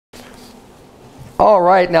All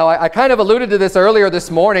right, now I kind of alluded to this earlier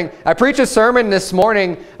this morning. I preached a sermon this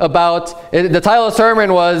morning about, the title of the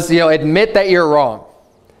sermon was, admit that you're wrong.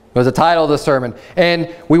 It was the title of the sermon.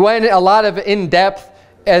 And we went a lot of in-depth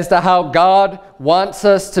as to how God wants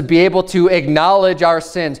us to be able to acknowledge our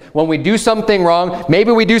sins. When we do something wrong,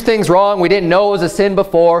 maybe we do things wrong, we didn't know it was a sin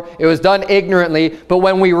before, it was done ignorantly, but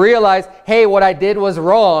when we realize, hey, what I did was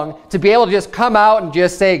wrong, to be able to just come out and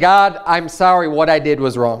just say, God, I'm sorry, what I did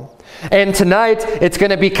was wrong. And tonight, it's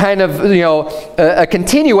going to be kind of, a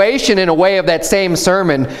continuation in a way of that same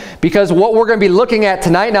sermon, because what we're going to be looking at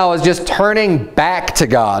tonight now is just turning back to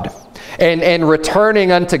God and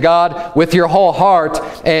returning unto God with your whole heart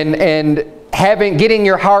and getting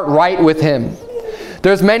your heart right with Him.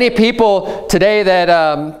 There's many people today that,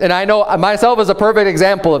 and I know myself is a perfect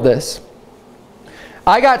example of this.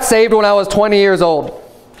 I got saved when I was 20 years old.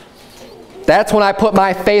 That's when I put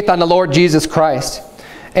my faith on the Lord Jesus Christ.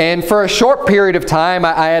 And for a short period of time,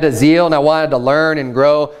 I had a zeal and I wanted to learn and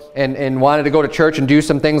grow and wanted to go to church and do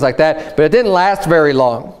some things like that. But it didn't last very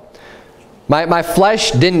long. My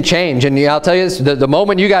flesh didn't change. And I'll tell you this, the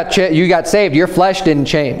moment you got saved, your flesh didn't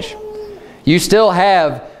change. You still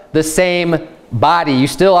have the same body. You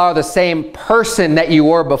still are the same person that you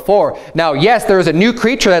were before. Now, yes, there is a new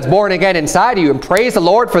creature that's born again inside of you, and praise the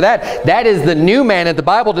Lord for that. That is the new man that the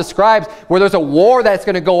Bible describes, where there's a war that's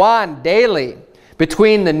going to go on daily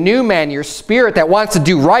between the new man, your spirit that wants to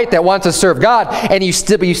do right, that wants to serve God, and you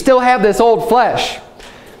still have this old flesh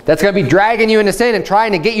that's going to be dragging you into sin and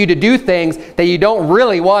trying to get you to do things that you don't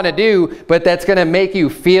really want to do, but that's going to make you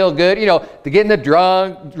feel good. To getting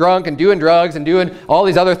drunk and doing drugs and doing all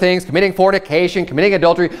these other things, committing fornication, committing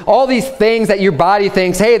adultery, all these things that your body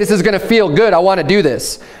thinks, hey, this is going to feel good, I want to do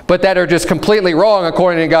this, but that are just completely wrong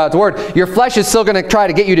according to God's Word. Your flesh is still going to try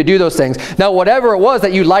to get you to do those things. Now, whatever it was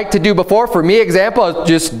that you liked to do before, for me, example,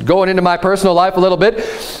 just going into my personal life a little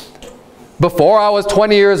bit, before I was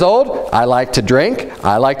 20 years old, I liked to drink,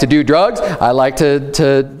 I liked to do drugs, I liked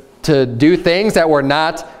to do things that were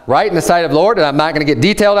not right in the sight of the Lord, and I'm not going to get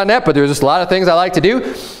detailed on that, but there's just a lot of things I like to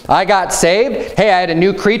do. I got saved. Hey, I had a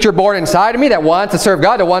new creature born inside of me that wanted to serve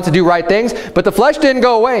God, that wanted to do right things, but the flesh didn't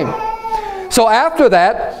go away. So after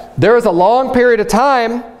that, there was a long period of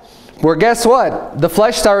time where, guess what? The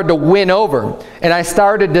flesh started to win over, and I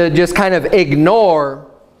started to just kind of ignore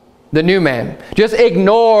the new man. Just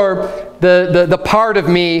ignore the part of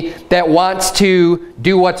me that wants to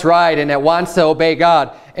do what's right and that wants to obey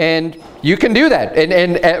God. And you can do that.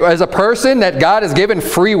 And as a person that God has given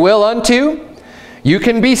free will unto, you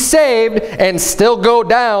can be saved and still go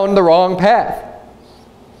down the wrong path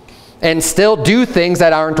and still do things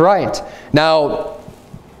that aren't right. Now,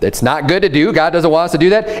 it's not good to do. God doesn't want us to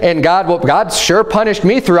do that. And God sure punished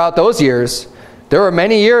me throughout those years. There were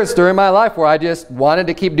many years during my life where I just wanted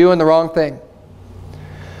to keep doing the wrong thing.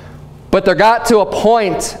 But there got to a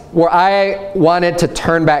point where I wanted to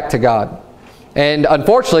turn back to God. And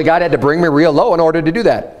unfortunately, God had to bring me real low in order to do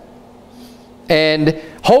that. And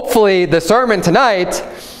hopefully the sermon tonight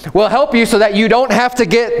will help you so that you don't have to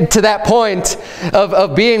get to that point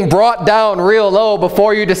of being brought down real low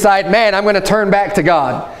before you decide, man, I'm going to turn back to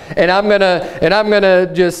God. And I'm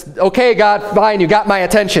gonna just, okay, God, fine, you got my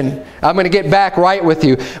attention. I'm going to get back right with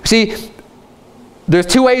you. See, there's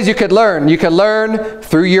two ways you could learn. You could learn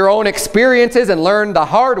through your own experiences and learn the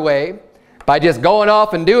hard way by just going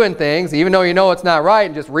off and doing things, even though you know it's not right,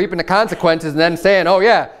 and just reaping the consequences and then saying, oh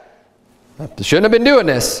yeah, I shouldn't have been doing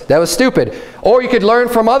this. That was stupid. Or you could learn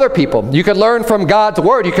from other people. You could learn from God's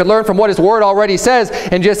Word. You could learn from what His Word already says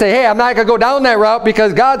and just say, hey, I'm not going to go down that route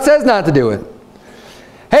because God says not to do it.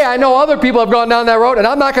 Hey, I know other people have gone down that road and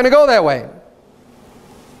I'm not going to go that way.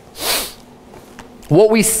 What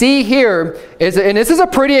we see here is, and this is a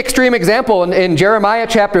pretty extreme example in Jeremiah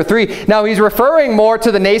chapter 3. Now, he's referring more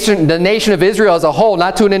to the nation of Israel as a whole,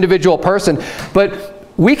 not to an individual person.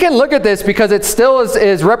 But we can look at this because it still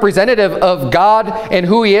is representative of God and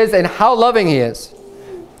who He is and how loving He is.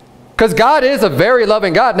 Because God is a very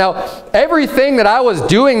loving God. Now, everything that I was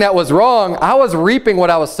doing that was wrong, I was reaping what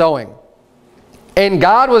I was sowing. And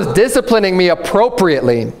God was disciplining me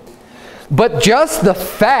appropriately. But just the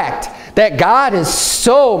fact that God is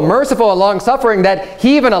so merciful and long-suffering that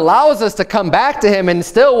He even allows us to come back to Him and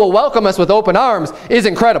still will welcome us with open arms is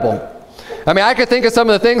incredible. I mean, I could think of some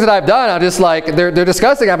of the things that I've done. I'm just like, they're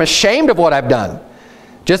disgusting. I'm ashamed of what I've done.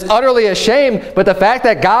 Just utterly ashamed. But the fact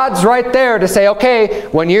that God's right there to say, okay,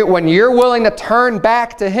 when you're willing to turn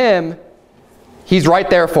back to Him, He's right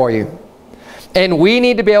there for you. And we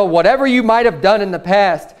need to be able, whatever you might have done in the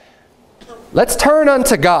past, let's turn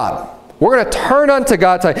unto God. We're going to turn unto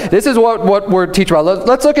God. This is what we're teaching about.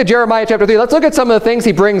 Let's look at Jeremiah chapter 3. Let's look at some of the things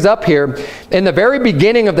he brings up here in the very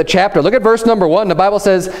beginning of the chapter. Look at verse number 1. The Bible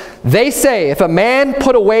says, they say, if a man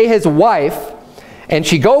put away his wife, and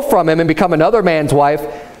she go from him and become another man's wife,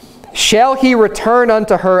 shall he return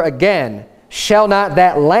unto her again? Shall not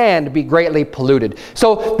that land be greatly polluted?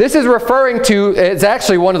 So this is referring to, it's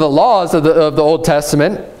actually one of the laws of the Old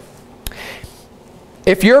Testament.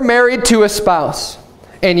 If you're married to a spouse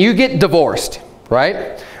and you get divorced,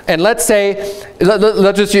 right? And let's say,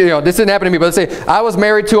 let's just, this didn't happen to me, but let's say I was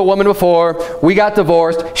married to a woman before, we got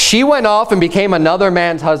divorced, she went off and became another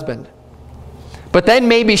man's husband. But then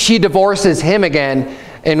maybe she divorces him again,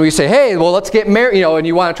 and we say, hey, well, let's get married, and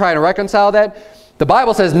you want to try and reconcile that. The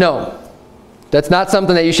Bible says no. That's not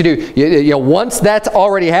something that you should do. Once that's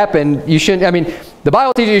already happened, you shouldn't, the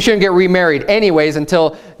Bible teaches you shouldn't get remarried anyways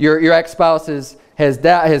until your ex-spouse has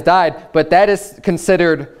died, but that is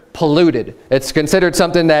considered polluted. It's considered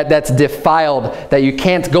something that's defiled, that you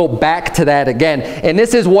can't go back to that again. And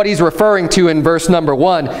this is what he's referring to in verse number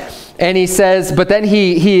 1. And he says, but then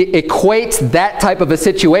he equates that type of a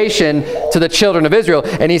situation to the children of Israel.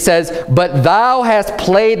 And he says, but thou hast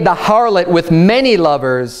played the harlot with many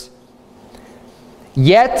lovers,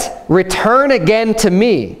 yet return again to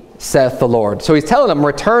me, saith the Lord. So he's telling them,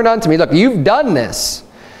 return unto me. Look, you've done this.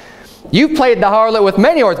 You've played the harlot with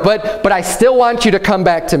many whores, but I still want you to come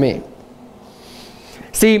back to me.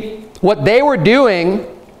 See, what they were doing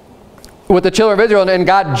with the children of Israel, and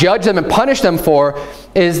God judged them and punished them for,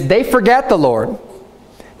 is they forgot the Lord.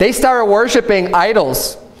 They started worshiping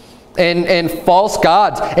idols and false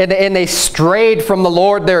gods, and they strayed from the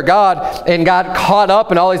Lord their God, and got caught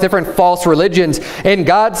up in all these different false religions. And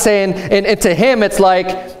God's saying, and to him it's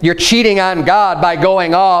like you're cheating on God by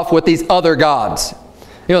going off with these other gods.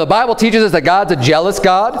 The Bible teaches us that God's a jealous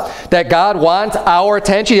God, that God wants our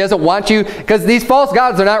attention. He doesn't want you, because these false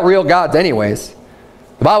gods are not real gods anyways.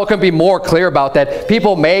 The Bible couldn't be more clear about that.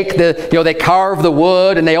 People make they carve the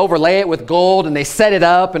wood and they overlay it with gold and they set it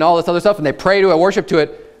up and all this other stuff and they pray to it, worship to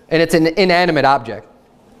it, and it's an inanimate object.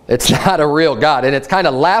 It's not a real God. And it's kind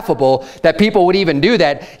of laughable that people would even do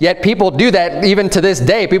that, yet people do that even to this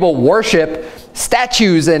day. People worship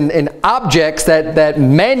statues and objects that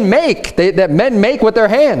men make, that men make with their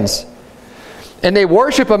hands. And they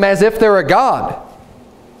worship them as if they're a God.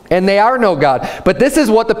 And they are no God. But this is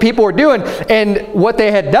what the people were doing. And what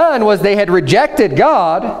they had done was they had rejected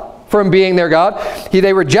God from being their God.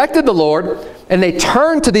 They rejected the Lord, and they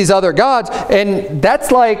turned to these other gods. And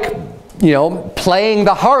that's like, playing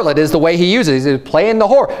the harlot is the way he uses it. He's playing the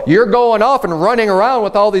whore. You're going off and running around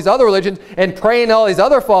with all these other religions and praying to all these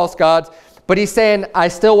other false gods. But he's saying, I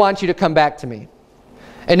still want you to come back to me.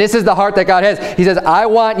 And this is the heart that God has. He says, I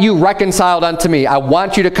want you reconciled unto me. I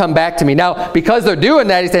want you to come back to me. Now, because they're doing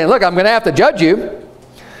that, he's saying, look, I'm going to have to judge you.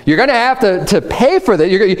 You're going to have to pay for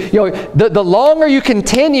this. The longer you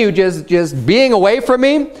continue just being away from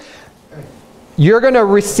me, you're going to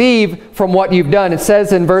receive from what you've done. It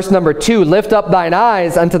says in verse number 2, lift up thine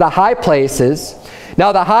eyes unto the high places.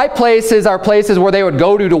 Now the high places are places where they would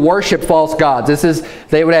go to worship false gods.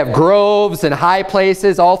 They would have groves and high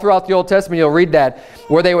places all throughout the Old Testament. You'll read that,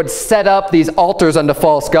 where they would set up these altars unto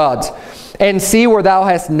false gods. And see where thou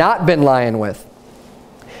hast not been lying with.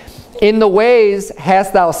 In the ways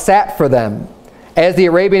hast thou sat for them, as the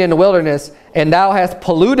Arabian in the wilderness, and thou hast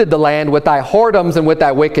polluted the land with thy whoredoms and with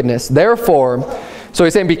thy wickedness. Therefore, so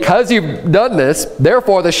he's saying, because you've done this,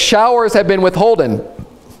 therefore the showers have been withholden.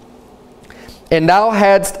 And thou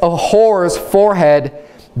hadst a whore's forehead,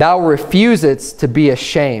 thou refusedst to be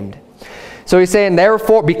ashamed. So he's saying,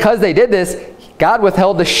 therefore, because they did this, God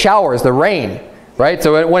withheld the showers, the rain. Right?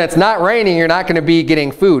 So when it's not raining, you're not going to be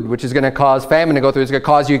getting food, which is going to cause famine to go through. It's going to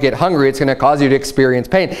cause you to get hungry. It's going to cause you to experience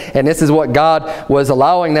pain. And this is what God was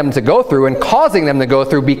allowing them to go through and causing them to go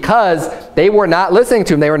through, because they were not listening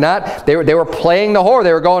to him. They were playing the whore.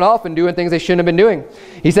 They were going off and doing things they shouldn't have been doing.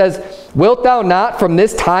 He says, wilt thou not from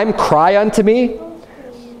this time cry unto me?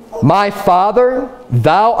 My Father,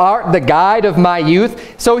 thou art the guide of my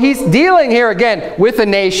youth. So he's dealing here again with a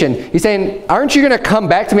nation. He's saying, aren't you going to come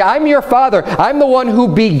back to me? I'm your father. I'm the one who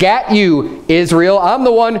begat you, Israel. I'm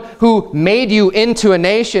the one who made you into a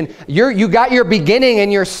nation. You got your beginning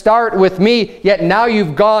and your start with me, yet now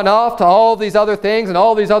you've gone off to all these other things and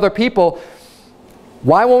all these other people.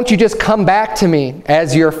 Why won't you just come back to me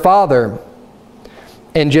as your father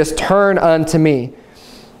and just turn unto me?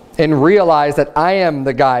 And realize that I am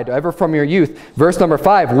the guide, ever from your youth. Verse number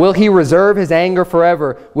 5, will he reserve his anger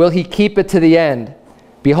forever? Will he keep it to the end?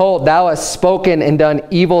 Behold, thou hast spoken and done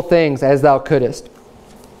evil things as thou couldest.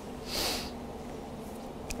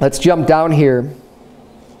 Let's jump down here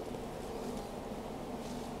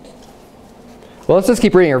Well, let's just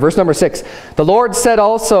keep reading here. Verse number 6. The Lord said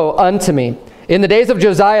also unto me, in the days of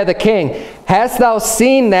Josiah the king, hast thou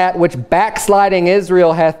seen that which backsliding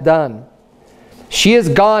Israel hath done? She is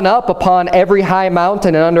gone up upon every high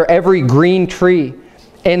mountain and under every green tree,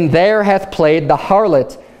 and there hath played the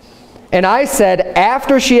harlot. And I said,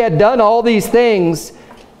 after she had done all these things,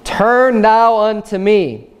 turn thou unto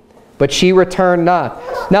me. But she returned not.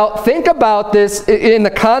 Now, think about this in the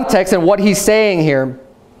context and what he's saying here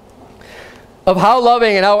of how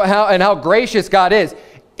loving and how gracious God is.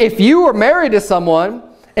 If you were married to someone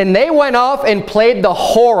and they went off and played the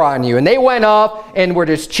whore on you, and they went off and were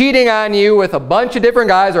just cheating on you with a bunch of different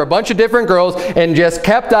guys or a bunch of different girls and just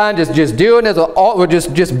kept on just doing this,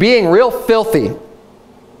 just being real filthy,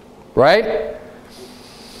 right?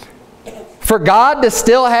 For God to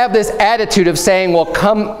still have this attitude of saying, well,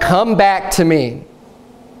 come back to me.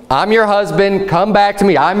 I'm your husband, come back to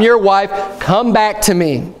me. I'm your wife, come back to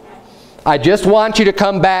me. I just want you to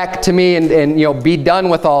come back to me and you know, be done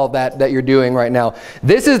with all that you're doing right now.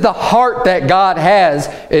 This is the heart that God has,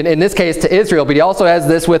 in this case to Israel, but he also has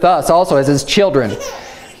this with us, also as his children.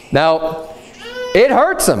 Now, it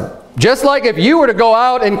hurts him. Just like if you were to go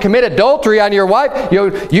out and commit adultery on your wife,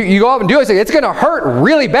 you go out and do it, it's going to hurt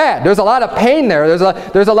really bad. There's a lot of pain there.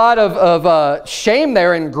 There's a lot of shame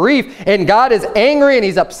there and grief. And God is angry and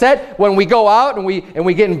he's upset when we go out and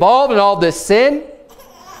we get involved in all this sin.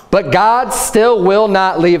 But God still will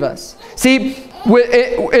not leave us. See,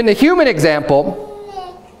 in the human example,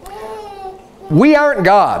 we aren't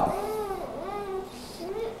God.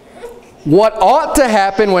 What ought to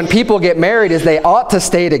happen when people get married is they ought to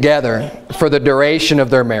stay together for the duration of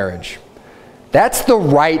their marriage. That's the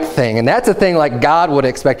right thing, and that's a thing like God would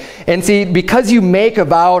expect. And see, because you make a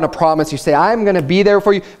vow and a promise, you say, I'm going to be there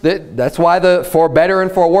for you. That's why the for better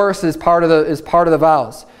and for worse is part of the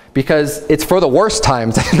vows. Because it's for the worst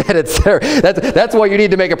times that it's there. That's why you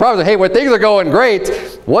need to make a promise. Hey, when things are going great,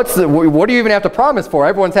 what do you even have to promise for?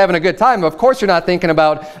 Everyone's having a good time. Of course you're not thinking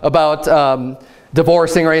about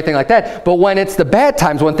divorcing or anything like that. But when it's the bad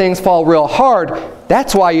times, when things fall real hard,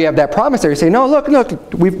 that's why you have that promise there. You say, no, look,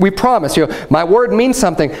 we promise. You know, my word means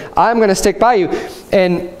something. I'm going to stick by you.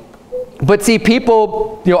 But see,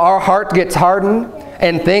 people, you know, our heart gets hardened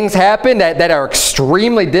and things happen that are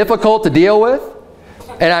extremely difficult to deal with.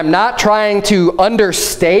 And I'm not trying to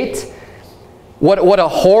understate what a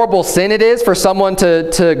horrible sin it is for someone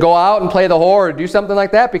to go out and play the whore or do something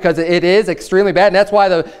like that, because it is extremely bad. And that's why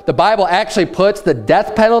the Bible actually puts the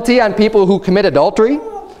death penalty on people who commit adultery.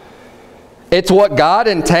 It's what God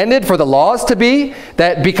intended for the laws to be,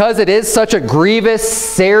 that because it is such a grievous,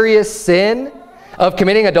 serious sin of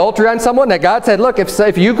committing adultery on someone, that God said, look,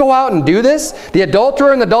 if you go out and do this, the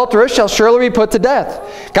adulterer and the adulteress shall surely be put to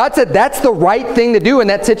death. God said that's the right thing to do in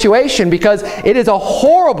that situation, because it is a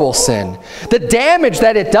horrible sin. The damage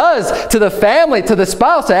that it does to the family, to the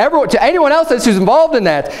spouse, to everyone, to anyone else who's involved in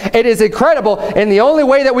that, it is incredible. And the only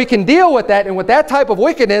way that we can deal with that and with that type of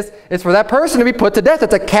wickedness is for that person to be put to death.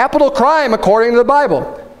 It's a capital crime according to the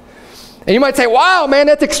Bible. And you might say, wow, man,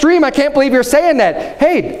 that's extreme. I can't believe you're saying that.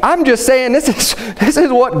 Hey, I'm just saying this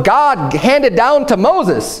is what God handed down to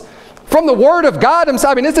Moses from the Word of God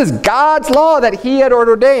himself. I mean, this is God's law that he had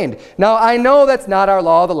ordained. Now, I know that's not our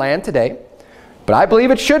law of the land today, but I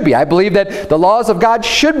believe it should be. I believe that the laws of God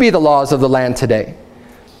should be the laws of the land today.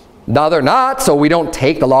 Now, they're not, so we don't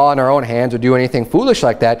take the law in our own hands or do anything foolish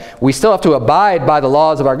like that. We still have to abide by the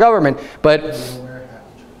laws of our government, but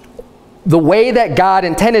the way that God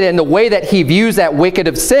intended it and the way that he views that wicked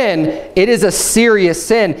of sin, it is a serious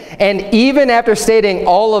sin. And even after stating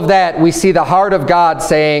all of that, we see the heart of God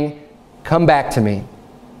saying, come back to me.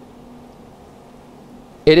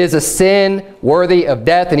 It is a sin worthy of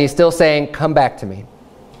death, and he's still saying, come back to me.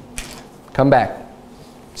 Come back.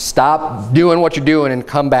 Stop doing what you're doing and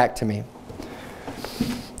come back to me.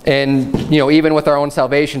 And, you know, even with our own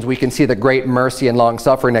salvations, we can see the great mercy and long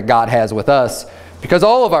suffering that God has with us, because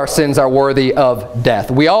all of our sins are worthy of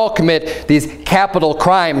death. We all commit these capital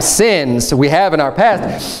crime sins we have in our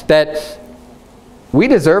past that we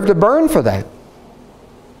deserve to burn for that.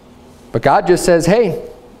 But God just says, hey,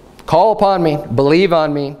 call upon me, believe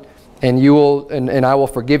on me, and you will, and I will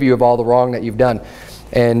forgive you of all the wrong that you've done.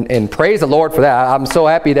 And praise the Lord for that. I'm so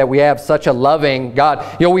happy that we have such a loving God.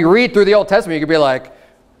 You know, we read through the Old Testament, you could be like,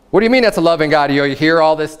 what do you mean that's a loving God? You know, you hear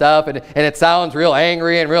all this stuff and it sounds real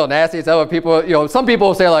angry and real nasty. So people, you know, some people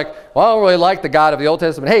will say like, well, I don't really like the God of the Old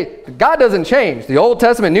Testament. Hey, God doesn't change. The Old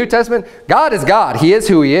Testament, New Testament, God is God. He is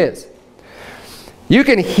who he is. You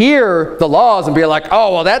can hear the laws and be like,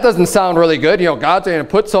 oh, well, that doesn't sound really good. You know, God's going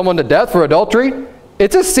to put someone to death for adultery.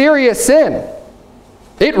 It's a serious sin.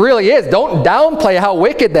 It really is. Don't downplay how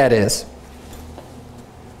wicked that is.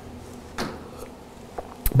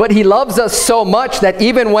 But he loves us so much that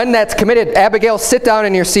even when that's committed, Abigail, sit down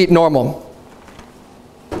in your seat normal.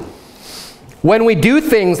 When we do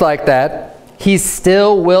things like that, he's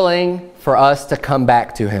still willing for us to come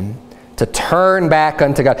back to him, to turn back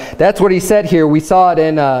unto God. That's what he said here. We saw it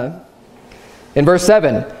in verse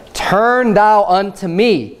 7. Turn thou unto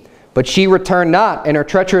me. But she returned not, and her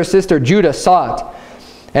treacherous sister Judah saw it.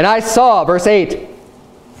 And I saw, verse 8,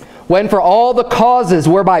 when for all the causes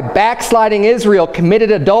whereby backsliding Israel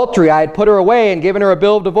committed adultery, I had put her away and given her a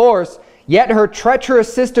bill of divorce, yet her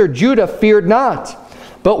treacherous sister Judah feared not,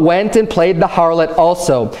 but went and played the harlot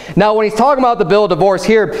also. Now when he's talking about the bill of divorce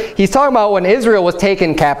here, he's talking about when Israel was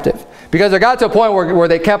taken captive. Because they got to a point where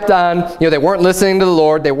they kept on, they weren't listening to the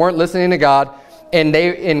Lord, they weren't listening to God,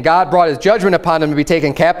 and God brought his judgment upon them to be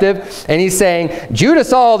taken captive. And he's saying, Judah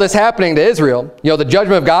saw all this happening to Israel, the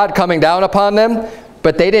judgment of God coming down upon them,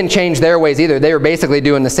 but they didn't change their ways either. They were basically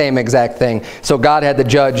doing the same exact thing. So God had to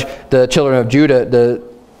judge the children of Judah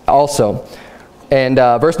also. And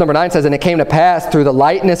verse number 9 says, and it came to pass through the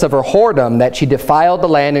lightness of her whoredom that she defiled the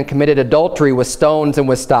land and committed adultery with stones and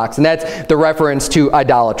with stocks. And that's the reference to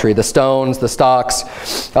idolatry, the stones, the stocks.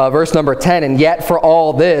 Verse number 10, and yet for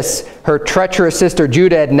all this, her treacherous sister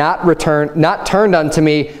Judah had not turned unto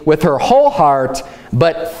me with her whole heart,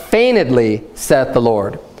 but feignedly, saith the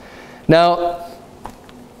Lord. Now,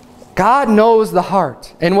 God knows the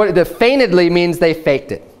heart. And what the feignedly means, they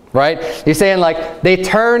faked it. Right? He's saying like they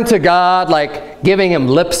turned to God, like giving him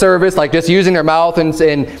lip service, like just using their mouth and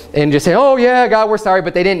just saying, oh yeah, God, we're sorry,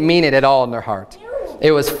 but they didn't mean it at all in their heart.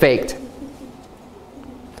 It was faked.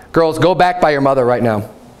 Girls, go back by your mother right now.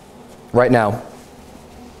 Right now.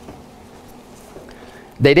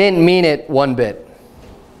 They didn't mean it one bit.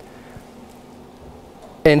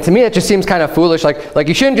 And to me, it just seems kind of foolish. Like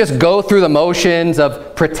you shouldn't just go through the motions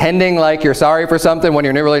of pretending like you're sorry for something when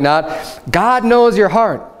you're really not. God knows your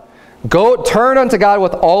heart. Go turn unto God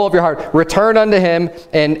with all of your heart. Return unto him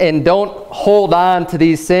and don't hold on to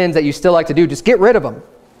these sins that you still like to do. Just get rid of them.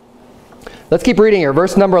 Let's keep reading here.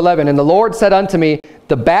 Verse number 11. And the Lord said unto me,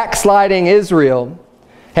 the backsliding Israel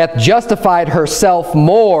hath justified herself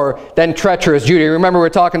more than treacherous Judah. Remember we were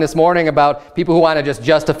talking this morning about people who want to just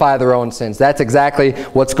justify their own sins. That's exactly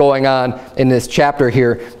what's going on in this chapter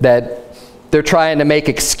here, that they're trying to make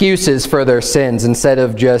excuses for their sins instead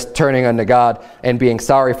of just turning unto God and being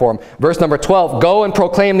sorry for them. Verse number 12, go and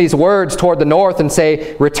proclaim these words toward the north and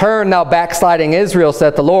say, return thou backsliding Israel,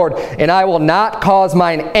 saith the Lord, and I will not cause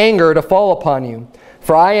mine anger to fall upon you.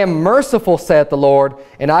 For I am merciful, saith the Lord,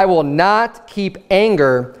 and I will not keep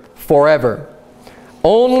anger forever.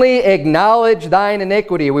 Only acknowledge thine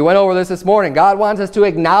iniquity. We went over this morning. God wants us to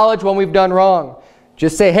acknowledge when we've done wrong.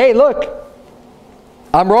 Just say, hey, look,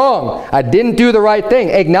 I'm wrong. I didn't do the right thing.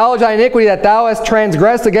 Acknowledge thy iniquity, that thou hast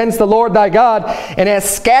transgressed against the Lord thy God, and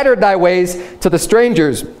hast scattered thy ways to the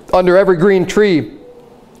strangers under every green tree.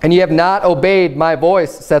 And ye have not obeyed my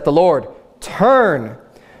voice, saith the Lord. Turn,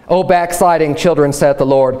 O backsliding children, saith the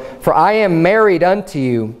Lord, for I am married unto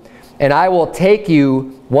you, and I will take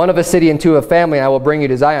you one of a city and two of a family, and I will bring you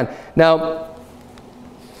to Zion. Now,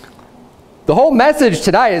 the whole message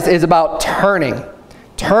tonight is about turning.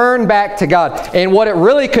 Turn back to God. And what it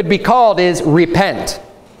really could be called is repent.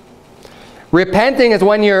 Repenting is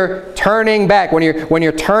when you're turning back, when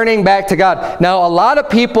you're turning back to God. Now, a lot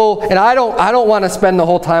of people, and I don't want to spend the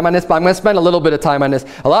whole time on this, but I'm going to spend a little bit of time on this.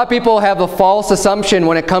 A lot of people have a false assumption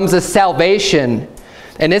when it comes to salvation.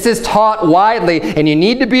 And this is taught widely, and you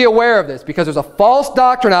need to be aware of this because there's a false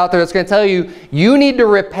doctrine out there that's going to tell you, you need to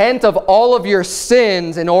repent of all of your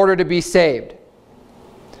sins in order to be saved.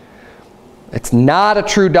 It's not a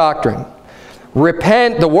true doctrine.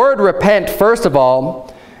 Repent, the word repent, first of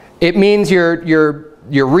all, it means you're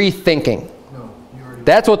rethinking.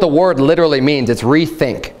 That's what the word literally means. It's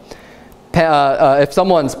rethink. If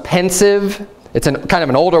someone's pensive, it's kind of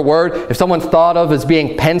an older word. If someone's thought of as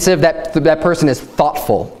being pensive, that person is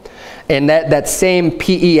thoughtful. And that same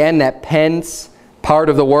P-E-N, that pense part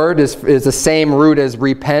of the word is the same root as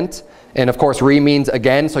repent. And of course, re means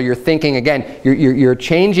again, so you're thinking again. You're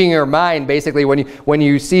changing your mind basically when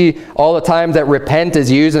you see all the times that repent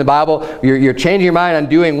is used in the Bible. You're changing your mind on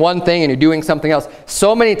doing one thing and you're doing something else.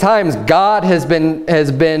 So many times God has been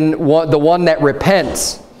the one that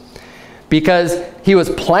repents because he was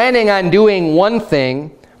planning on doing one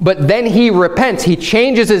thing, but then he repents. He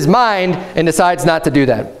changes his mind and decides not to do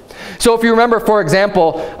that. So if you remember, for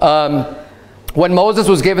example, when Moses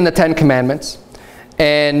was given the 10 Commandments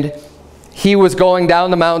and he was going down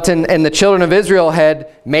the mountain and the children of Israel had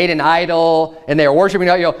made an idol and they were worshiping,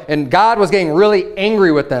 and God was getting really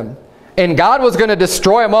angry with them. And God was going to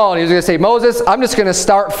destroy them all. And he was going to say, Moses, I'm just going to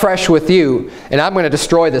start fresh with you, and I'm going to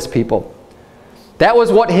destroy this people. That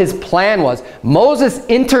was what his plan was. Moses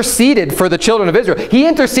interceded for the children of Israel. He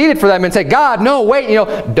interceded for them and said, God, no, wait,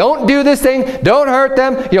 don't do this thing. Don't hurt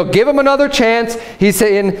them. Give them another chance. He's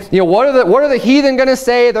saying, what are the heathen going to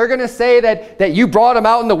say? They're going to say that you brought them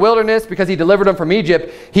out in the wilderness because he delivered them from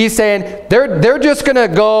Egypt. He's saying, they're just going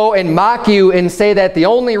to go and mock you and say that the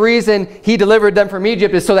only reason he delivered them from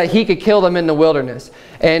Egypt is so that he could kill them in the wilderness.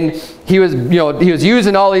 And he was, he was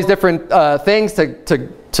using all these different things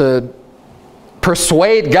to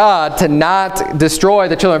persuade God to not destroy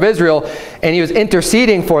the children of Israel, and he was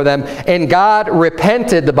interceding for them. And God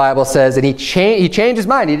repented, the Bible says, and he changed his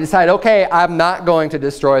mind. He decided, okay, I'm not going to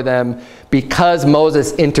destroy them because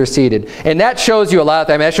Moses interceded. And that shows you a lot of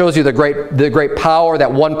things. That shows you the great power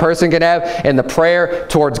that one person can have, and the prayer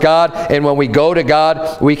towards God. And when we go to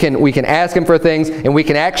God, we can ask him for things, and we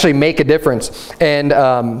can actually make a difference.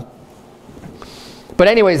 And but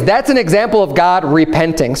anyways, that's an example of God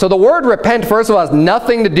repenting. So the word repent, first of all, has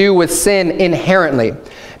nothing to do with sin inherently.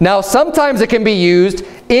 Now, sometimes it can be used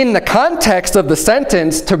in the context of the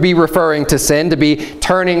sentence to be referring to sin, to be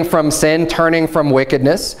turning from sin, turning from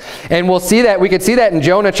wickedness. And we'll see that. We could see that in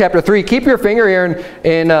Jonah chapter 3. Keep your finger here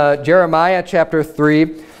in Jeremiah chapter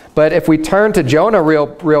 3. But if we turn to Jonah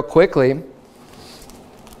real quickly,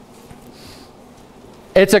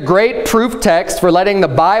 it's a great proof text for letting the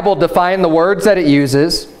Bible define the words that it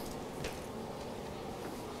uses.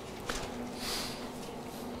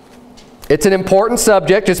 It's an important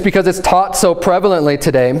subject just because it's taught so prevalently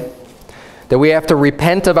today that we have to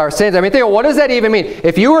repent of our sins. I mean, think, what does that even mean?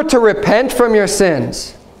 If you were to repent from your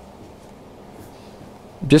sins,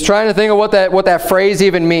 just trying to think of what that phrase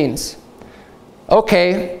even means.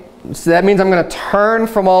 Okay, so that means I'm going to turn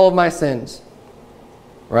from all of my sins,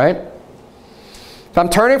 right? If I'm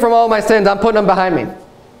turning from all of my sins, I'm putting them behind me. I'm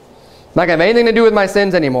not going to have anything to do with my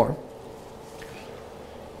sins anymore.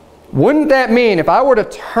 Wouldn't that mean if I were to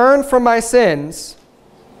turn from my sins,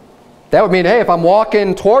 that would mean, hey, if I'm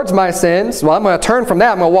walking towards my sins, well, I'm going to turn from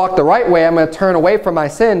that. I'm going to walk the right way. I'm going to turn away from my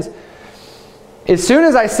sins. As soon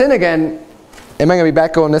as I sin again, am I going to be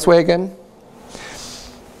back going this way again?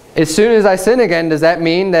 As soon as I sin again, does that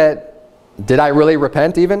mean that, did I really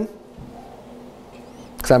repent even?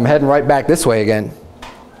 Because I'm heading right back this way again.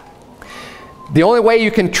 The only way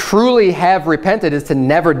you can truly have repented is to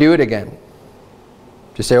never do it again.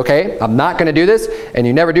 Just say, okay, I'm not going to do this, and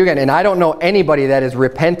you never do again. And I don't know anybody that has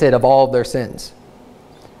repented of all of their sins.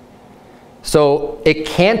 So it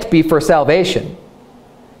can't be for salvation.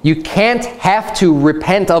 You can't have to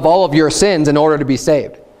repent of all of your sins in order to be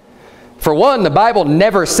saved. For one, the Bible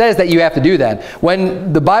never says that you have to do that.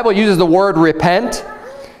 When the Bible uses the word repent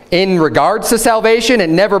in regards to salvation, it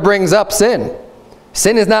never brings up sin.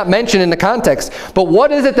 Sin is not mentioned in the context. But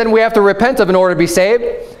what is it then we have to repent of in order to be saved?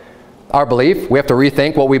 Our belief. We have to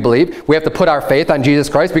rethink what we believe. We have to put our faith on Jesus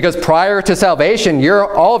Christ, because prior to salvation,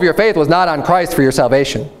 all of your faith was not on Christ for your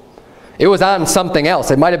salvation. It was on something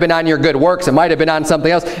else. It might have been on your good works. It might have been on something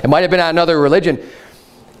else. It might have been on another religion.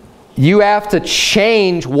 You have to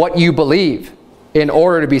change what you believe in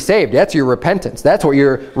order to be saved. That's your repentance. That's what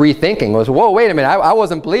you're rethinking. Was, whoa, wait a minute, I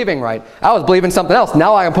wasn't believing right. I was believing something else.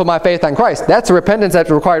 Now I can put my faith on Christ. That's the repentance that's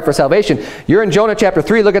required for salvation. You're in Jonah chapter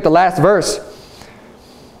 3. Look at the last verse.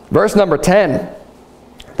 Verse number 10.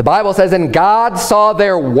 The Bible says, and God saw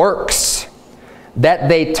their works, that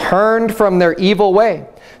they turned from their evil way.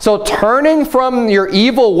 So turning from your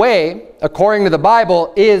evil way, according to the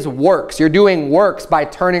Bible, is works. You're doing works by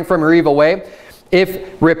turning from your evil way.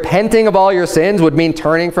 If repenting of all your sins would mean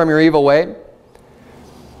turning from your evil way,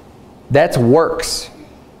 that's works.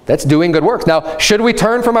 That's doing good works. Now, should we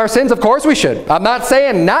turn from our sins? Of course we should. I'm not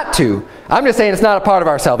saying not to. I'm just saying it's not a part of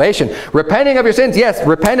our salvation. Repenting of your sins, yes,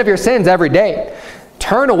 repent of your sins every day.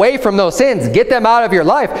 Turn away from those sins. Get them out of your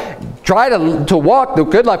life. Try to walk the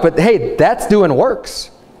good life. But hey, that's doing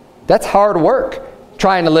works. That's hard work.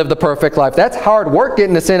 Trying to live the perfect life. That's hard work,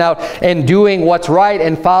 getting the sin out and doing what's right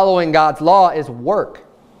and following God's law is work.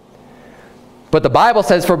 But the Bible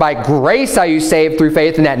says, for by grace are you saved through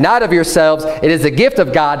faith, and that not of yourselves. It is a gift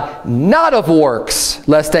of God, not of works,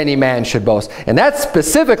 lest any man should boast. And that's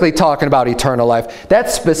specifically talking about eternal life.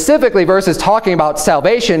 That's specifically verses talking about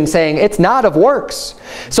salvation, saying it's not of works.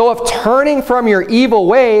 So if turning from your evil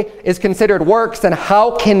way is considered works, then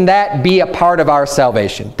how can that be a part of our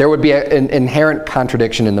salvation? There would be an inherent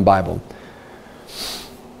contradiction in the Bible.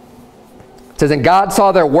 It says, and God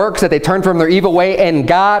saw their works, that they turned from their evil way, and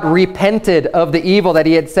God repented of the evil that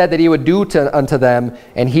he had said that he would do unto them,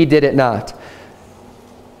 and he did it not.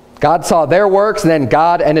 God saw their works, and then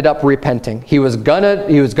God ended up repenting. He was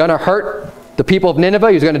gonna hurt the people of Nineveh.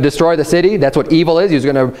 He was going to destroy the city. That's what evil is. He was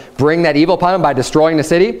going to bring that evil upon them by destroying the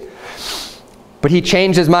city. But he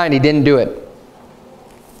changed his mind. He didn't do it.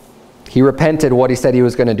 He repented what he said he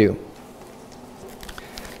was going to do.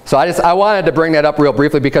 So I wanted to bring that up real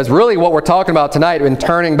briefly, because really what we're talking about tonight in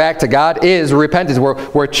turning back to God is repentance.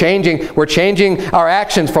 We're changing our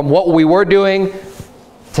actions from what we were doing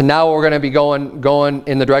to now we're going to be going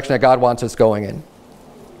in the direction that God wants us going in.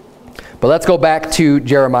 But let's go back to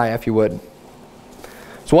Jeremiah, if you would.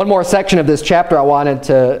 So one more section of this chapter I wanted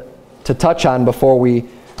to touch on before we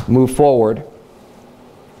move forward.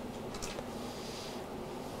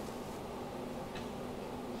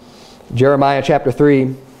 Jeremiah chapter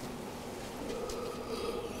 3.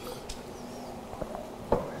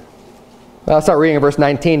 I'll start reading in verse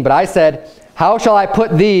 19. But I said, how shall I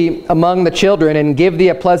put thee among the children, and give thee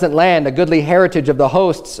a pleasant land, a goodly heritage of the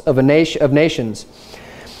hosts of nations?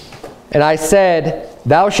 And I said,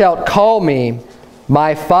 thou shalt call me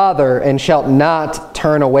my father, and shalt not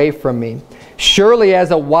turn away from me. Surely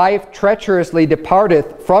as a wife treacherously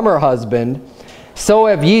departeth from her husband, so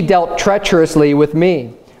have ye dealt treacherously with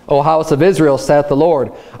me, O house of Israel, saith the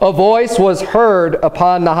Lord. A voice was heard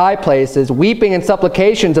upon the high places, weeping and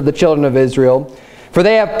supplications of the children of Israel, for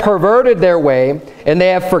they have perverted their way, and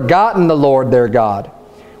they have forgotten the Lord their God.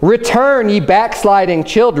 Return, ye backsliding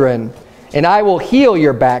children, and I will heal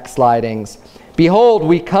your backslidings. Behold,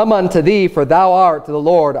 we come unto thee, for thou art the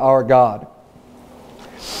Lord our God.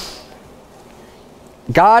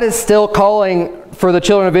 God is still calling for the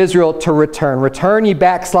children of Israel to return. Return, ye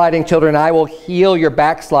backsliding children, and I will heal your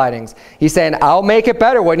backslidings. He's saying, I'll make it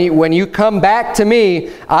better. When you come back to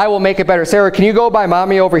me, I will make it better. Sarah, can you go by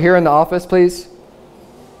Mommy over here in the office, please?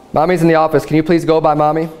 Mommy's in the office. Can you please go by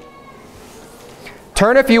Mommy?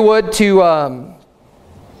 Turn, if you would, to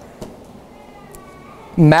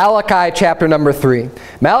Malachi chapter number 3.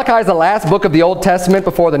 Malachi is the last book of the Old Testament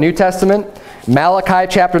before the New Testament. Malachi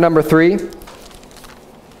chapter number 3.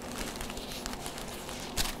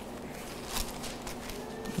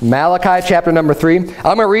 Malachi chapter number 3. I'm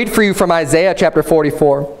going to read for you from Isaiah chapter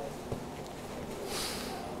 44.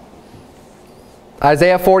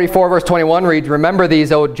 Isaiah 44 verse 21 reads, remember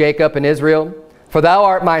these, O Jacob and Israel, for thou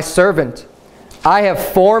art my servant. I have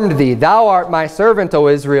formed thee. Thou art my servant, O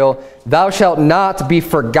Israel. Thou shalt not be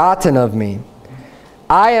forgotten of me.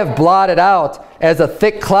 I have blotted out as a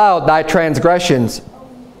thick cloud thy transgressions,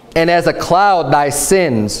 and as a cloud thy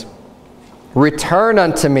sins. Return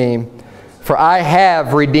unto me, for I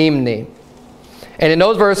have redeemed thee. And in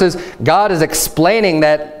those verses, God is explaining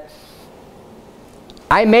that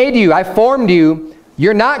I made you, I formed you.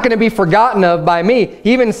 You're not going to be forgotten of by me.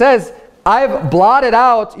 He even says, I've blotted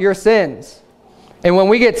out your sins. And when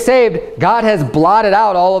we get saved, God has blotted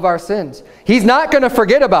out all of our sins. He's not going to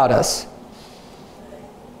forget about us.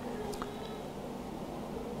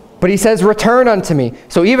 But he says, return unto me.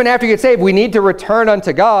 So even after you get saved, we need to return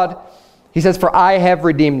unto God. He says, for I have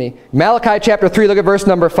redeemed thee. Malachi chapter 3, look at verse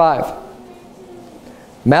number 5.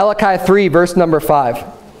 Malachi 3, verse number 5.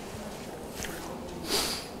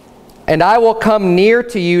 And I will come near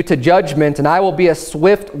to you to judgment, and I will be a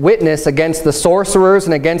swift witness against the sorcerers,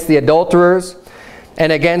 and against the adulterers,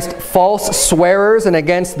 and against false swearers, and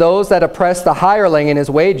against those that oppress the hireling in his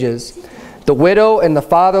wages, the widow and the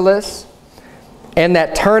fatherless, and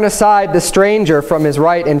that turn aside the stranger from his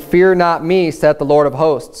right, and fear not me, saith the Lord of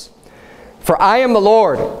hosts. For I am the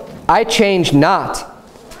Lord, I change not.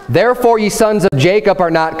 Therefore ye sons of Jacob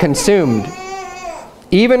are not consumed.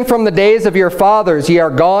 Even from the days of your fathers ye are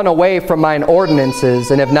gone away from mine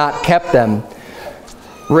ordinances, and have not kept them.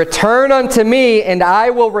 Return unto me, and I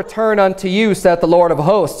will return unto you, saith the Lord of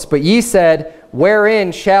hosts. But ye said,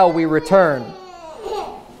 wherein shall we return?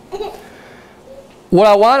 What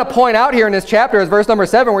I want to point out here in this chapter is verse number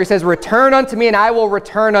 7, where he says, return unto me, and I will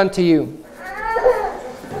return unto you.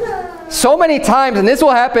 So many times, and this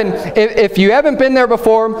will happen if you haven't been there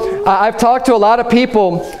before, I've talked to a lot of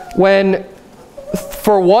people when,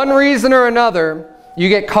 for one reason or another, you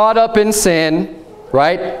get caught up in sin,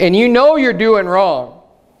 right? And you know you're doing wrong.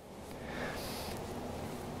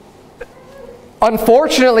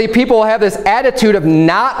 Unfortunately, people have this attitude of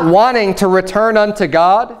not wanting to return unto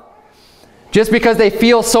God just because they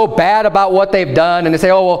feel so bad about what they've done, and they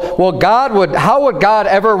say, oh, well, how would God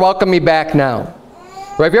ever welcome me back now?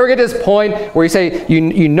 Right? If you ever get to this point where you say,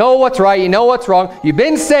 you know what's right, you know what's wrong, you've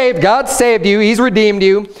been saved, God saved you, He's redeemed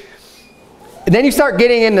you, and then you start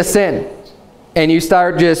getting into sin, and you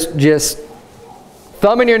start just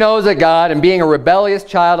thumbing your nose at God and being a rebellious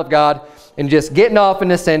child of God, and just getting off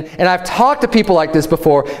into sin. And I've talked to people like this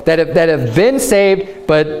before that have been saved,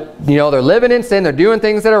 but you know, they're living in sin, they're doing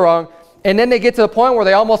things that are wrong, and then they get to the point where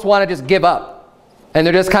they almost want to just give up. And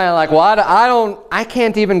they're just kind of like, well, I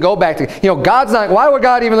can't even go back to, you know, God's not, why would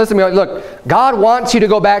God even listen to me? Look, God wants you to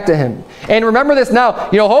go back to him. And remember this now,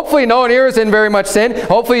 you know, hopefully no one here is in very much sin.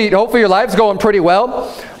 Hopefully your life's going pretty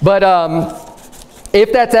well. But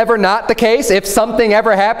if that's ever not the case, if something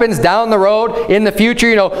ever happens down the road in the future,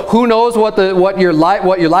 you know, who knows what your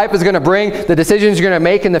life is going to bring, the decisions you're going to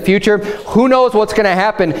make in the future, who knows what's going to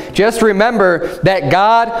happen. Just remember that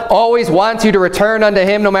God always wants you to return unto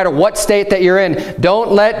him no matter what state that you're in.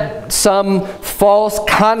 Don't let some false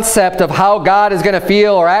concept of how God is going to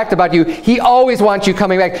feel or act about you. He always wants you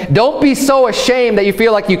coming back. Don't be so ashamed that you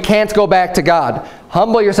feel like you can't go back to God.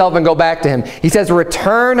 Humble yourself and go back to him. He says,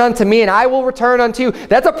 return unto me and I will return unto you.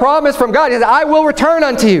 That's a promise from God. He says, I will return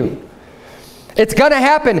unto you. It's going to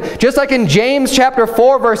happen. Just like in James chapter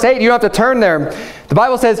 4, verse 8, you don't have to turn there. The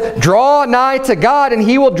Bible says, draw nigh to God and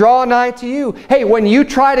he will draw nigh to you. Hey, when you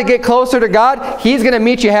try to get closer to God, he's going to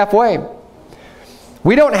meet you halfway.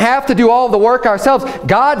 We don't have to do all the work ourselves.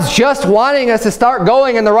 God's just wanting us to start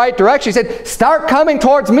going in the right direction. He said, start coming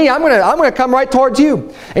towards me. I'm going to come right towards you.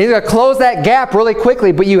 And he's going to close that gap really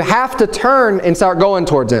quickly, but you have to turn and start going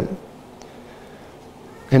towards him.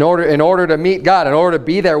 In order to meet God, in order to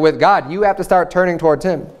be there with God, you have to start turning towards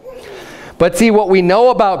him. But see, what we know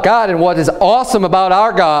about God and what is awesome about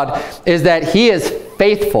our God is that he is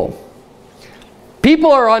faithful.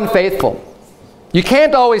 People are unfaithful. You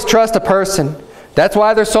can't always trust a person. That's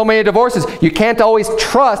why there's so many divorces. You can't always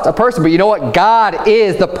trust a person, but you know what? God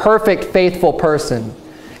is the perfect, faithful person.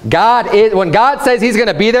 God is, when God says he's going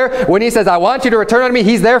to be there, when he says, I want you to return unto me,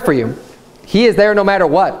 he's there for you. He is there no matter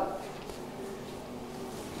what.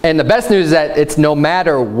 And the best news is that it's no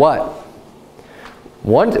matter what.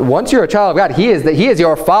 Once you're a child of God, he is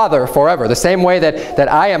your father forever. The same way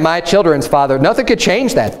that I am my children's father. Nothing could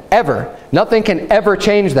change that, ever. Nothing can ever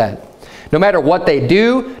change that. No matter what they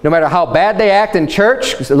do, no matter how bad they act in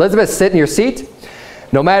church, Elizabeth, sit in your seat.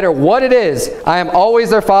 No matter what it is, I am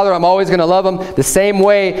always their father. I'm always going to love them. The same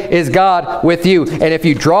way is God with you. And if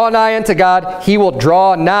you draw nigh unto God, he will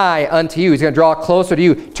draw nigh unto you. He's going to draw closer to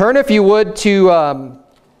you. Turn, if you would, to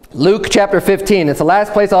Luke chapter 15. It's the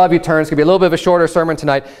last place I'll have you turn. It's going to be a little bit of a shorter sermon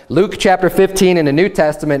tonight. Luke chapter 15 in the New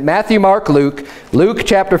Testament. Matthew, Mark, Luke. Luke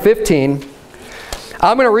chapter 15.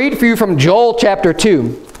 I'm going to read for you from Joel chapter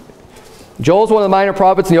 2. Joel's one of the minor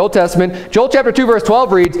prophets in the Old Testament. Joel chapter 2 verse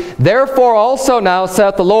 12 reads, therefore also now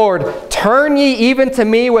saith the Lord, turn ye even to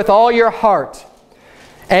me with all your heart,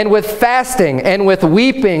 and with fasting, and with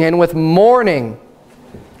weeping, and with mourning,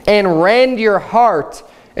 and rend your heart,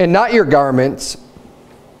 and not your garments,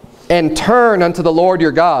 and turn unto the Lord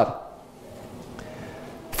your God.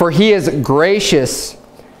 For he is gracious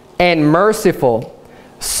and merciful,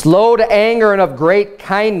 slow to anger and of great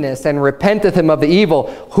kindness, and repenteth him of the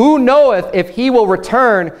evil. Who knoweth if he will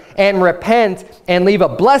return and repent and leave a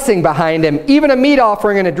blessing behind him, even a meat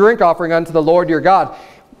offering and a drink offering unto the Lord your God?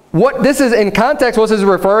 What this is in context, what this is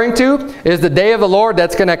referring to is the day of the Lord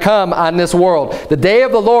that's going to come on this world. The day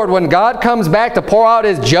of the Lord, when God comes back to pour out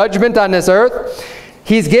his judgment on this earth,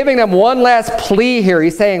 he's giving them one last plea here.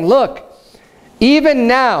 He's saying, look, even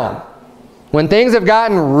now, when things have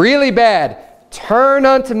gotten really bad, turn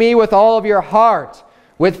unto me with all of your heart,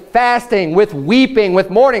 with fasting, with weeping, with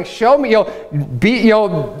mourning. Show me,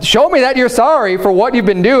 show me that you're sorry for what you've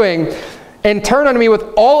been doing, and turn unto me with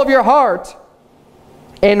all of your heart,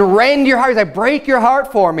 and rend your heart. He's like, break your heart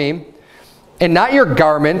for me, and not your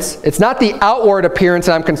garments. It's not the outward appearance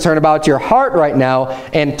that I'm concerned about. It's your heart right now,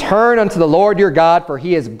 and turn unto the Lord your God, for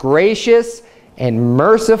he is gracious and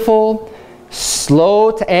merciful,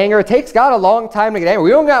 slow to anger. It takes God a long time to get angry. We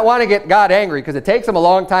don't want to get God angry because it takes him a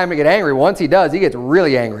long time to get angry. Once he does, he gets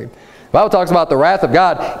really angry. The Bible talks about the wrath of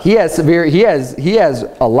God. He has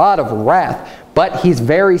a lot of wrath, but he's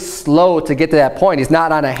very slow to get to that point. He's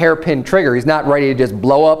not on a hairpin trigger. He's not ready to just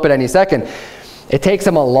blow up at any second. It takes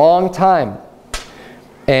him a long time.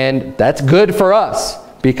 And that's good for us,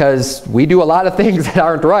 because we do a lot of things that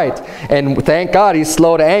aren't right. And thank God he's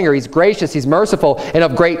slow to anger. He's gracious, he's merciful, and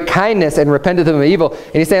of great kindness, and repenteth of evil.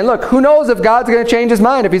 And he's saying, look, who knows if God's going to change his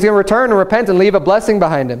mind, if he's going to return and repent and leave a blessing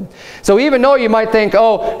behind him. So even though you might think,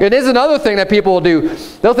 oh, it is another thing that people will do.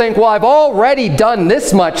 They'll think, well, I've already done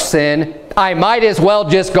this much sin. I might as well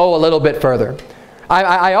just go a little bit further.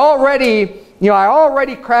 I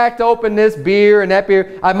already cracked open this beer and that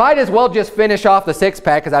beer. I might as well just finish off the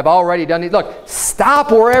six-pack because I've already done it. Look,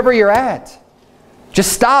 stop wherever you're at.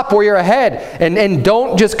 Just stop where you're ahead and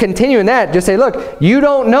don't just continue in that. Just say, look, you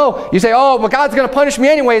don't know. You say, oh, well, God's going to punish me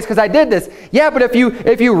anyways because I did this. Yeah, but if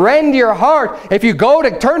you rend your heart, if you go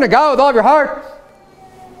to turn to God with all of your heart,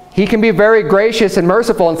 He can be very gracious and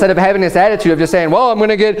merciful instead of having this attitude of just saying, well, I'm going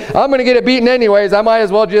to get it beaten anyways. I might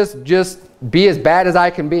as well just be as bad as I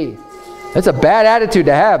can be. That's a bad attitude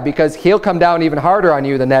to have because He'll come down even harder on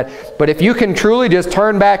you than that. But if you can truly just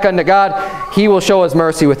turn back unto God, He will show His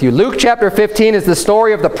mercy with you. Luke chapter 15 is the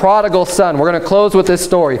story of the prodigal son. We're going to close with this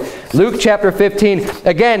story. Luke chapter 15,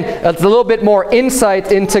 again, it's a little bit more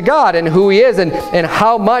insight into God and who He is and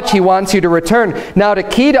how much He wants you to return. Now, the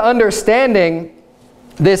key to understanding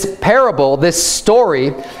this parable, this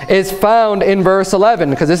story, is found in verse 11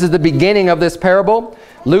 because this is the beginning of this parable.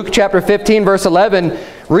 Luke chapter 15 verse 11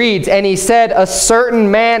 reads, and he said, a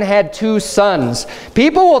certain man had 2 sons.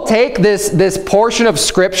 People will take this portion of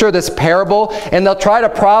Scripture, this parable, and they'll try to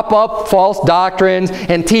prop up false doctrines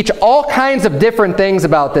and teach all kinds of different things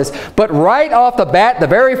about this. But right off the bat, the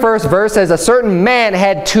very first verse says, a certain man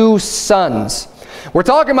had 2 sons. We're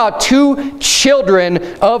talking about 2 children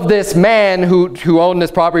of this man who owned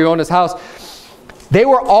this property, who owned this house. They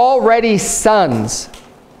were already sons.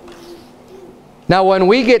 Now, when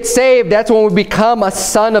we get saved, that's when we become a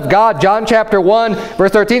son of God. John chapter 1,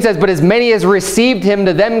 verse 13 says, but as many as received Him,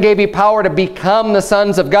 to them gave He power to become the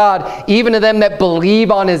sons of God, even to them that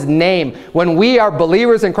believe on His name. When we are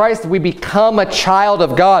believers in Christ, we become a child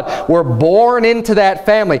of God. We're born into that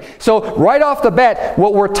family. So right off the bat,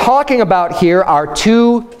 what we're talking about here are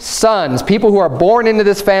 2 sons, people who are born into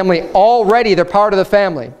this family already. They're part of the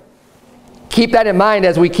family. Keep that in mind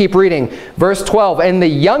as we keep reading. Verse 12, and the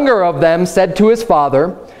younger of them said to his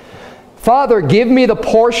father, Father, give me the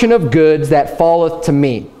portion of goods that falleth to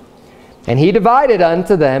me. And he divided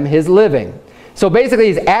unto them his living. So basically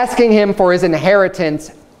he's asking him for his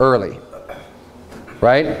inheritance early.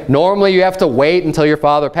 Right? Normally you have to wait until your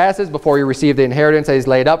father passes before you receive the inheritance that He's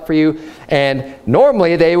laid up for you. And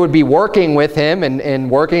normally they would be working with him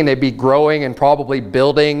and working. They'd be growing and probably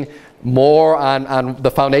building more on the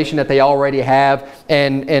foundation that they already have,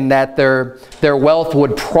 and that their wealth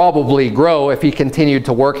would probably grow if he continued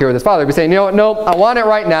to work here with his father. He'd be saying, you know what, no, I want it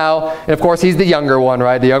right now. And of course he's the younger one,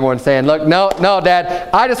 right? The younger one saying, look, no, Dad,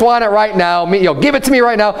 I just want it right now. Give it to me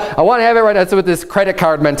right now. I want to have it right now. That's with this credit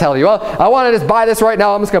card mentality. Well, I want to just buy this right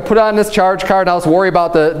now. I'm just going to put it on this charge card and I'll just worry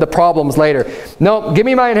about the problems later. No, give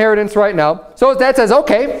me my inheritance right now. So his dad says,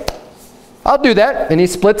 okay, I'll do that. And he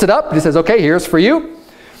splits it up. He says, okay, here's for you.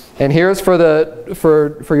 And here's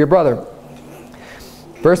for your brother.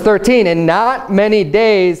 Verse 13, and not many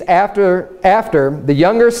days after the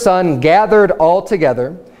younger son gathered all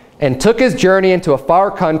together and took his journey into a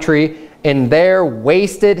far country, and there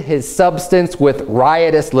wasted his substance with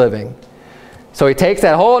riotous living. So he takes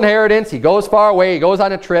that whole inheritance, he goes far away, he goes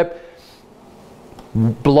on a trip,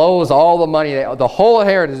 blows all the money, the whole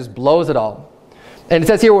inheritance, just blows it all. And it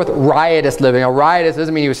says here with riotous living. Now, riotous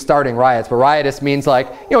doesn't mean he was starting riots, but riotous means like,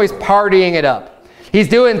 he's partying it up. He's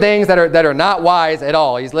doing things that are not wise at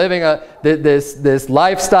all. He's living this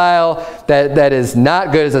lifestyle that is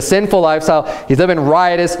not good. It's a sinful lifestyle. He's living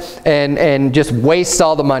riotous and just wastes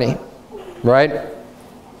all the money, right?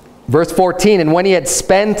 Verse 14, and when he had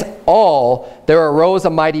spent all, there arose a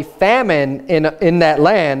mighty famine in that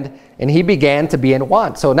land, and he began to be in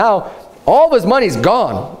want. So now all of his money's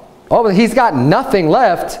gone. He's got nothing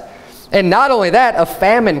left. And not only that, a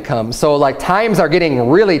famine comes. So like times are getting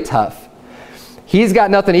really tough. He's got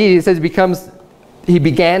nothing to eat. He says he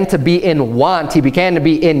began to be in want. He began to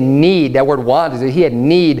be in need. That word want is that he had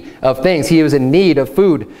need of things. He was in need of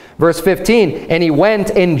food. Verse 15, and he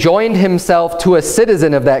went and joined himself to a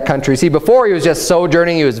citizen of that country. See, before he was just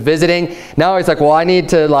sojourning, he was visiting. Now he's like, well, I need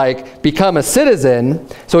to like become a citizen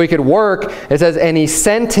so he could work. It says, and he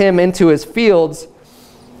sent him into his fields.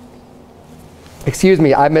 Excuse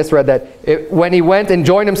me, I misread that. When he went and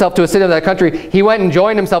joined himself to a citizen of that country, he went and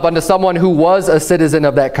joined himself unto someone who was a citizen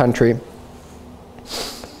of that country.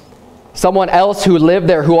 Someone else who lived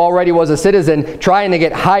there who already was a citizen trying to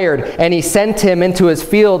get hired, and he sent him into his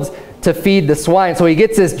fields to feed the swine. So he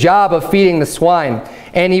gets this job of feeding the swine.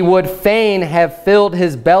 And he would fain have filled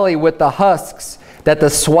his belly with the husks that the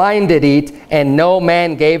swine did eat, and no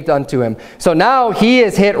man gave unto him. So now he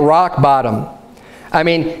has hit rock bottom. I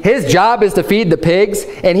mean, his job is to feed the pigs,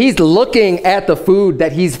 and he's looking at the food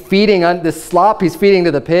that he's feeding, on the slop he's feeding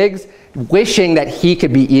to the pigs, wishing that he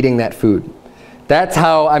could be eating that food. That's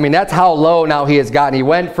how low now he has gotten. He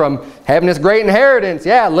went from having this great inheritance,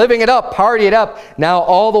 yeah, living it up, party it up, now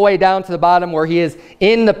all the way down to the bottom where he is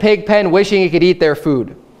in the pig pen wishing he could eat their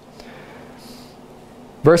food.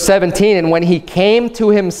 Verse 17, and when he came to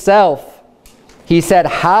himself, He said,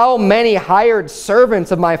 how many hired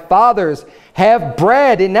servants of my father's have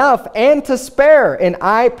bread enough and to spare, and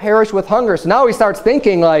I perish with hunger. So now he starts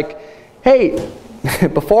thinking like, hey,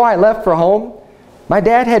 before I left for home, my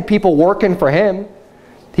dad had people working for him.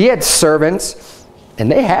 He had servants,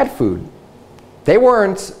 and they had food. They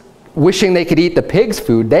weren't wishing they could eat the pig's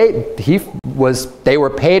food. They were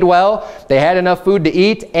paid well. They had enough food to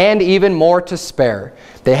eat and even more to spare.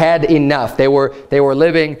 They had enough. They were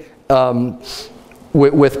living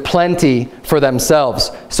with plenty for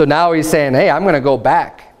themselves. So now he's saying, hey, I'm going to go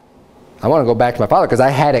back. I want to go back to my father because I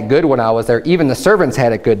had it good when I was there. Even the servants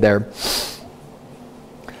had it good there.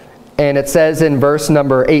 And it says in verse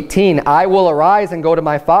number 18, I will arise and go to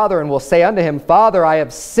my father and will say unto him, Father, I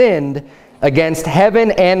have sinned against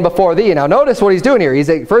heaven and before thee. Now notice what he's doing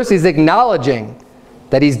here. First he's acknowledging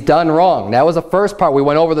that he's done wrong. That was the first part we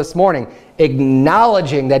went over this morning.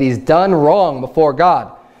 Acknowledging that he's done wrong before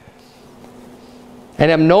God. And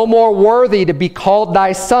am no more worthy to be called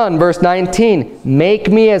thy son. Verse 19, make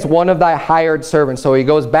me as one of thy hired servants. So he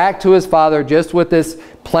goes back to his father just with this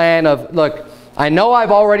plan of, look, I know I've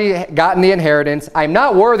already gotten the inheritance. I'm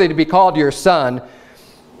not worthy to be called your son,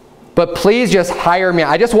 but please just hire me.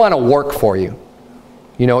 I just want to work for you.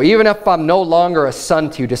 You know, even if I'm no longer a son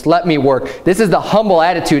to you, just let me work. This is the humble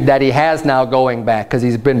attitude that he has now going back because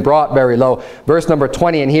he's been brought very low. Verse number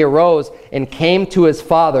 20, and he arose and came to his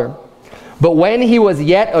father. But when he was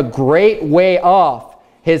yet a great way off,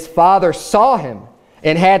 his father saw him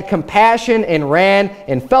and had compassion and ran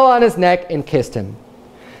and fell on his neck and kissed him.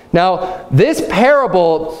 Now, this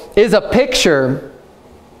parable is a picture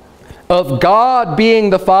of God being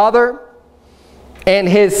the Father and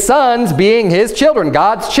his sons being his children,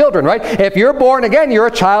 God's children, right? If you're born again, you're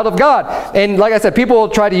a child of God. And like I said, people will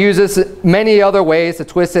try to use this many other ways to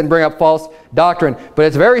twist it and bring up false doctrine. But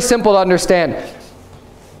it's very simple to understand.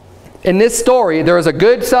 In this story, there was a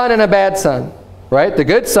good son and a bad son, right? The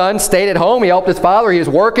good son stayed at home. He helped his father. He was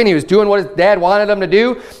working. He was doing what his dad wanted him to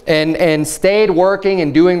do and stayed working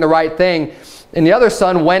and doing the right thing. And the other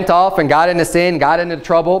son went off and got into sin, got into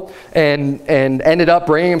trouble, and ended up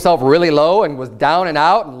bringing himself really low and was down and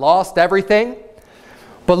out and lost everything.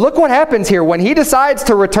 But look what happens here. When he decides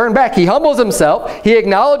to return back, he humbles himself. He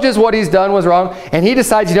acknowledges what he's done was wrong, and he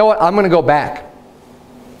decides, you know what, I'm going to go back.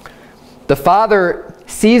 The father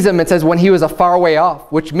sees him, and says, when he was a far way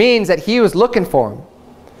off, which means that he was looking for him.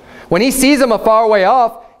 When he sees him a far way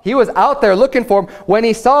off, he was out there looking for him. When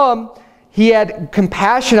he saw him, he had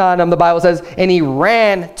compassion on him, the Bible says, and he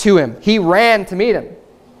ran to him. He ran to meet him.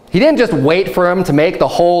 He didn't just wait for him to make the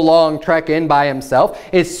whole long trek in by himself.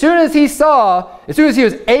 As soon as he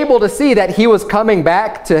was able to see that he was coming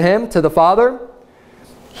back to him, to the Father,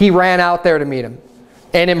 he ran out there to meet him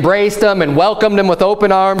and embraced him and welcomed him with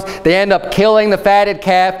open arms. They end up killing the fatted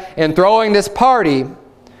calf and throwing this party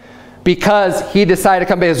because he decided to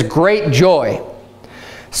come back. It was great joy.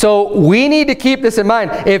 So we need to keep this in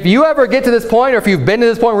mind. If you ever get to this point, or if you've been to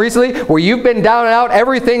this point recently where you've been down and out,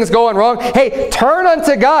 everything's going wrong, hey, turn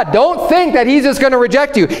unto God. Don't think that he's just going to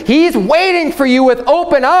reject you. He's waiting for you with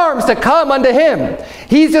open arms to come unto him.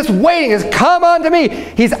 He's just waiting. Just come unto me.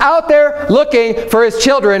 He's out there looking for his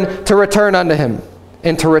children to return unto him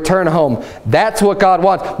and to return home. That's what God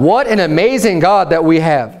wants. What an amazing God that we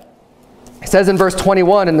have. It says in verse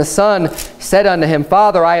 21, and the son said unto him,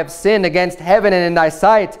 Father, I have sinned against heaven and in thy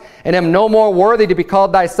sight, and am no more worthy to be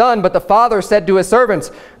called thy son. But the father said to his servants,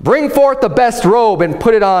 Bring forth the best robe and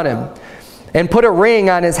put it on him, and put a ring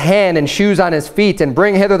on his hand and shoes on his feet, and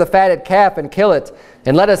bring hither the fatted calf and kill it,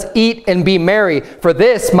 and let us eat and be merry. For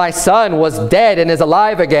this my son was dead and is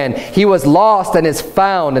alive again. He was lost and is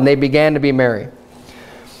found. And they began to be merry.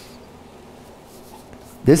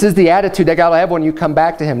 This is the attitude that God will have when you come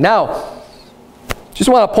back to him. Now, just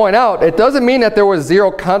want to point out, it doesn't mean that there was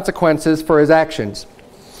zero consequences for his actions.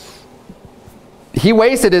 He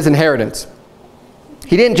wasted his inheritance.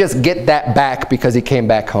 He didn't just get that back because he came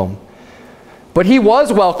back home. But he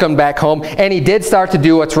was welcomed back home, and he did start to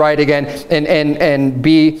do what's right again and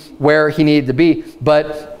be where he needed to be.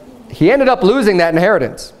 But he ended up losing that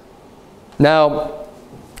inheritance. Now,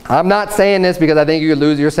 I'm not saying this because I think you could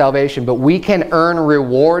lose your salvation, but we can earn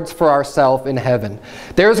rewards for ourselves in heaven.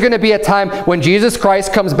 There's going to be a time when Jesus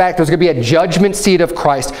Christ comes back. There's going to be a judgment seat of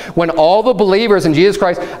Christ when all the believers in Jesus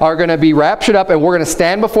Christ are going to be raptured up, and we're going to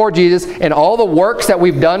stand before Jesus, and all the works that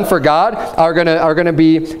we've done for God are going to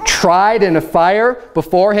be tried in a fire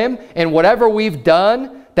before him, and whatever we've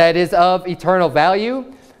done that is of eternal value,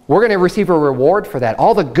 we're going to receive a reward for that.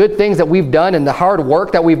 All the good things that we've done and the hard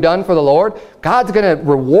work that we've done for the Lord, God's going to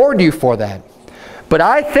reward you for that. But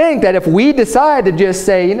I think that if we decide to just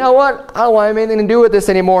say, you know what, I don't want anything to do with this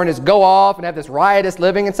anymore, and just go off and have this riotous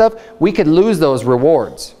living and stuff, we could lose those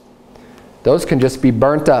rewards. Those can just be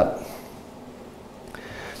burnt up.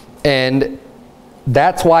 And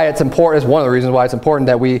that's why it's important, it's one of the reasons why it's important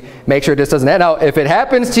that we make sure this doesn't end. Now, if it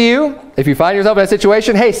happens to you, if you find yourself in a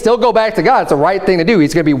situation, hey, still go back to God. It's the right thing to do.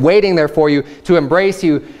 He's going to be waiting there for you to embrace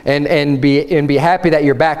you and be happy that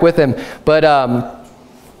you're back with him. But,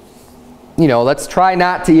 you know, let's try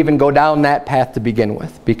not to even go down that path to begin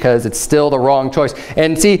with, because it's still the wrong choice.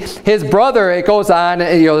 And see, his brother, it goes on,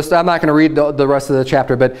 you know, I'm not going to read the rest of the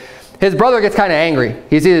chapter, but his brother gets kind of angry.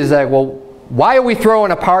 He's like, well, why are we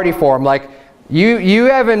throwing a party for him? Like, you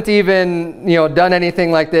haven't even, you know, done anything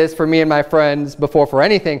like this for me and my friends before for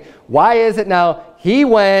anything. Why is it now he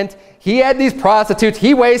went, he had these prostitutes,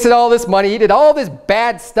 he wasted all this money, he did all this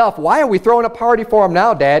bad stuff. Why are we throwing a party for him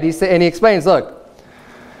now, Dad? And he explains, look,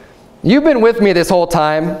 you've been with me this whole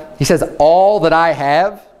time. He says, all that I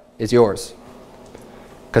have is yours.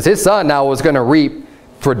 Because his son now was going to reap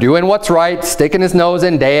for doing what's right, sticking his nose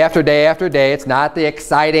in day after day after day. It's not the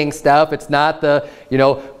exciting stuff. It's not the, you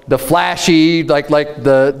know, the flashy, like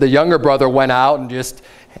the younger brother went out and just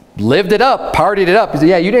lived it up, partied it up. He said,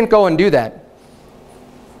 yeah, you didn't go and do that.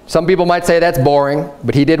 Some people might say that's boring,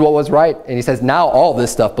 but he did what was right. And he says, now all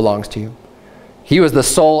this stuff belongs to you. He was the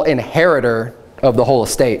sole inheritor of the whole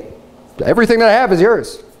estate. Everything that I have is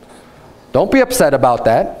yours. Don't be upset about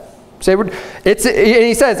that.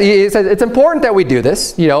 He says it's important that we do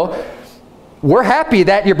this. You know, we're happy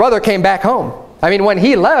that your brother came back home. I mean, when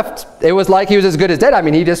he left, it was like he was as good as dead. I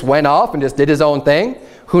mean, he just went off and just did his own thing.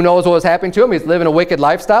 Who knows what was happening to him? He's living a wicked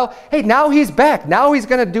lifestyle. Hey, now he's back. Now he's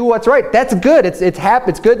going to do what's right. That's good.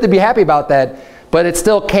 It's good to be happy about that. But it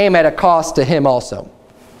still came at a cost to him also.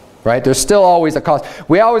 Right? There's still always a cost.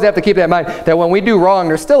 We always have to keep that in mind, that when we do wrong,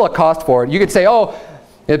 there's still a cost for it. You could say, oh,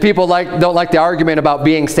 people don't like the argument about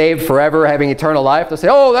being saved forever, having eternal life. They'll say,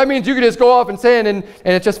 oh, that means you can just go off and sin and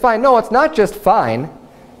it's just fine. No, it's not just fine.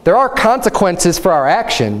 There are consequences for our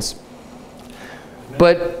actions.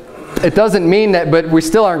 But it doesn't mean that, but we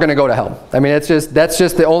still aren't going to go to hell. I mean, that's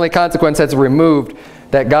just the only consequence that's removed,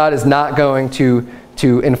 that God is not going to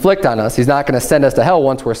inflict on us. He's not going to send us to hell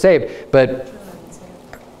once we're saved. But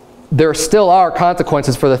there still are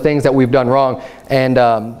consequences for the things that we've done wrong. And,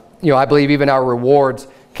 you know, I believe even our rewards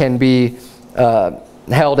can be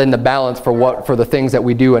held in the balance for the things that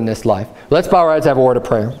we do in this life. Let's bow our heads and have a word of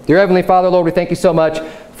prayer. Dear Heavenly Father, Lord, we thank you so much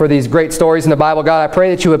for these great stories in the Bible. God, I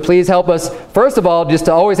pray that you would please help us, first of all, just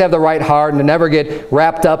to always have the right heart and to never get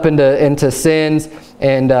wrapped up into sins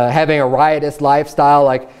and having a riotous lifestyle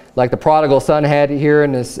like the prodigal son had here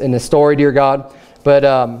in this story, dear God. But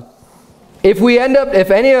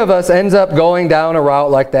if any of us ends up going down a route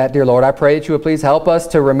like that, dear Lord, I pray that you would please help us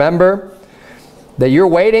to remember that you're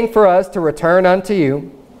waiting for us to return unto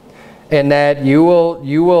you, and that you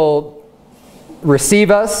will receive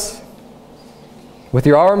us with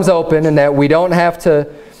your arms open, and that we don't have to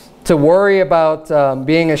worry about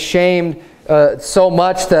being ashamed so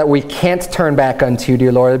much that we can't turn back unto you,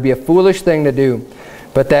 dear Lord. It would be a foolish thing to do,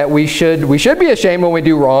 but that we should be ashamed when we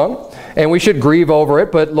do wrong, and we should grieve over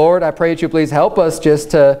it. But Lord, I pray that you please help us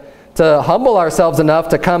just to humble ourselves enough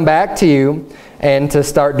to come back to you and to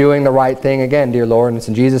start doing the right thing again, dear Lord. And it's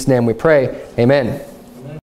in Jesus' name we pray. Amen.